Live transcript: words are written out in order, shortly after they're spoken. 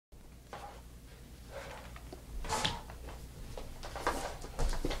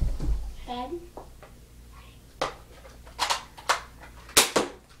Ready?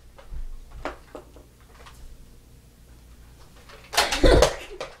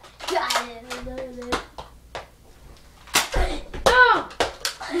 Got it. Oh!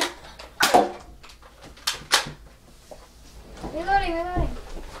 Reloading, reloading.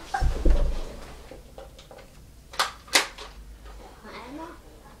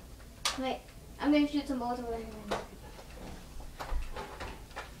 Wait, I'm gonna shoot some bullets over there.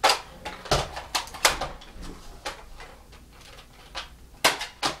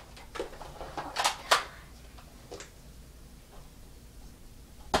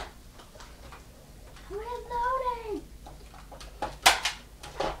 Reloading.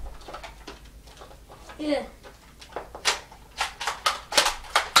 Yeah.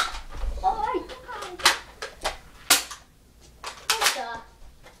 Oh my God. What the?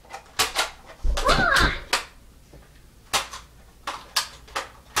 Come on.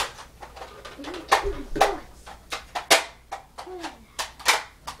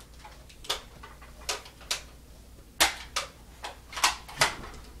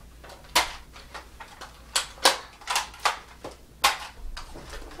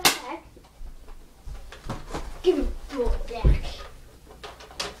 Give me the bullet back.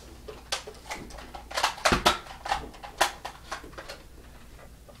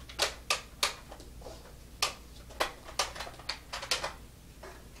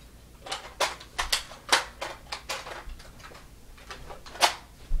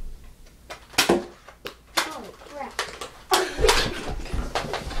 Holy crap.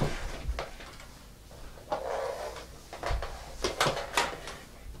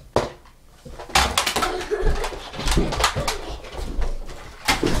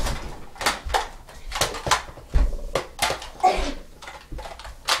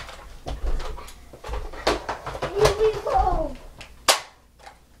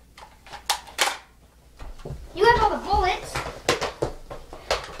 You have all the bullets.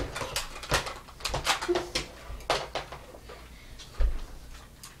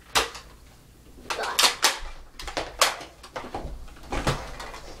 God.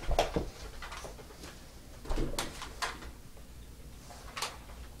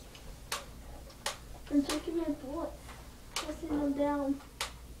 I'm taking my bullets. Pressing them down.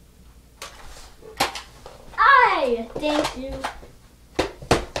 Aye! Thank you.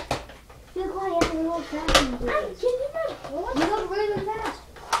 Look why you have to reload fast. I'm giving my bullets. You look really fast.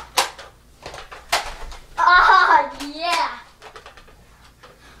 Ah, yeah.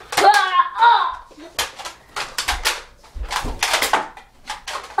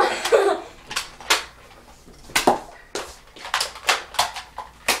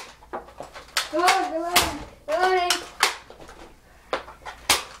 Reloading.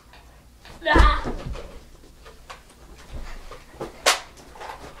 Ah.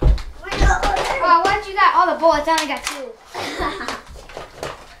 Oh, what you got? All the bullets. I only got 2.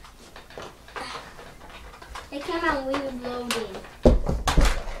 They came out when we were loading.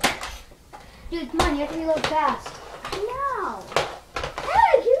 Dude, come on, you have to reload fast. No.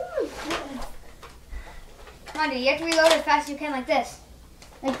 Hey, you. Come on, dude, you have to reload as fast as you can, like this.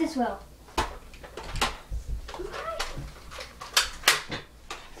 Like this will.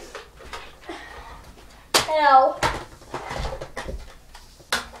 Ow.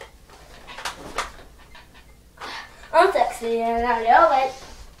 I'm sexy and I know it.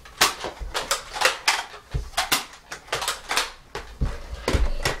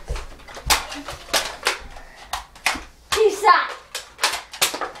 Jesus!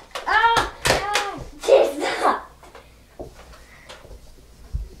 Oh, no. Jesus!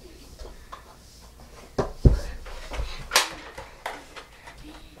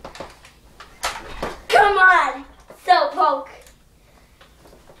 Come on! So poke.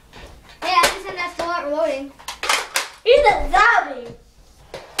 Hey, I just said that's still not reloading. He's a zombie!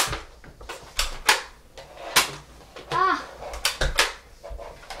 Ah!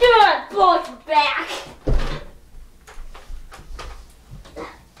 Give my bullets back!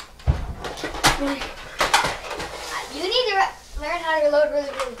 You need to learn how to reload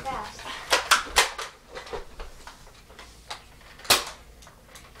really, really fast.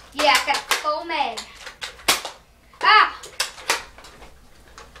 Yeah, I got a full mag. Ah!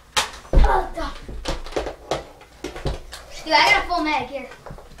 Oh, God. Dude, I got a full mag here.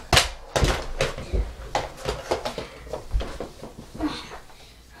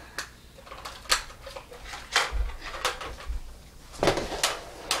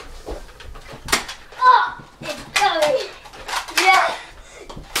 Oh, it's going. Yeah.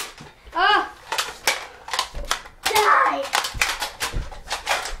 Oh. Die.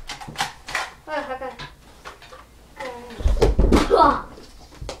 Oh, okay. Oh.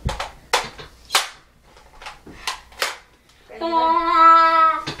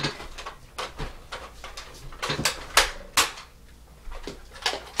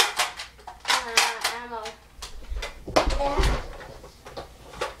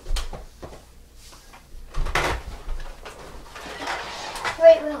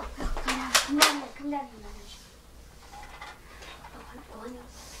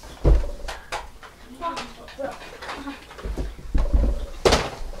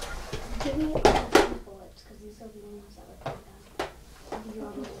 Give me all the bullets, because these are the only ones that would come down. I'll give you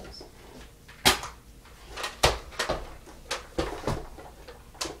all the bullets.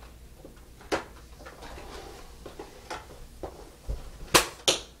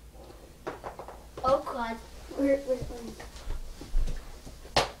 Oh God. Where's mine?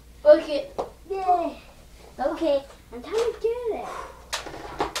 Okay. Yay. Okay. I'm trying to do this.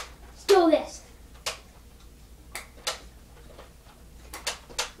 Let's do this.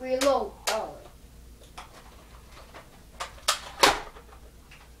 Reload. Oh.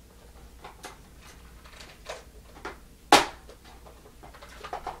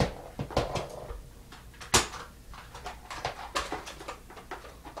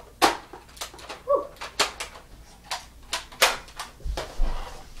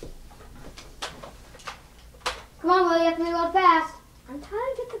 Come on, Will, you have to reload fast. I'm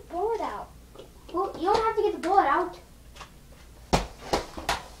trying to get the bullet out. Well, you don't have to get the bullet out.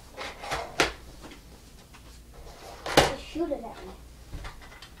 Just shoot it at me.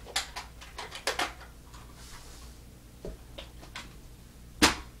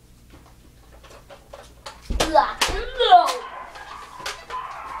 No!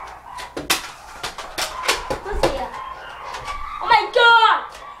 Let's see ya. Oh my God!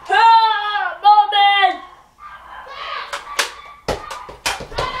 Ah, Moment!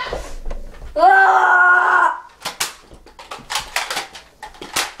 Ah!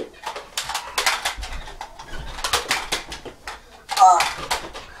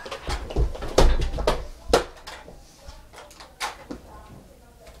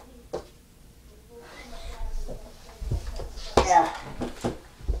 Yeah.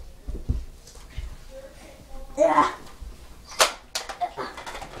 Yeah.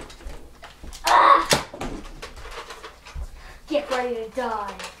 Get ready to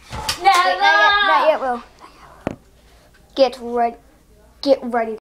die. Never! Wait, not yet, Will. Get ready.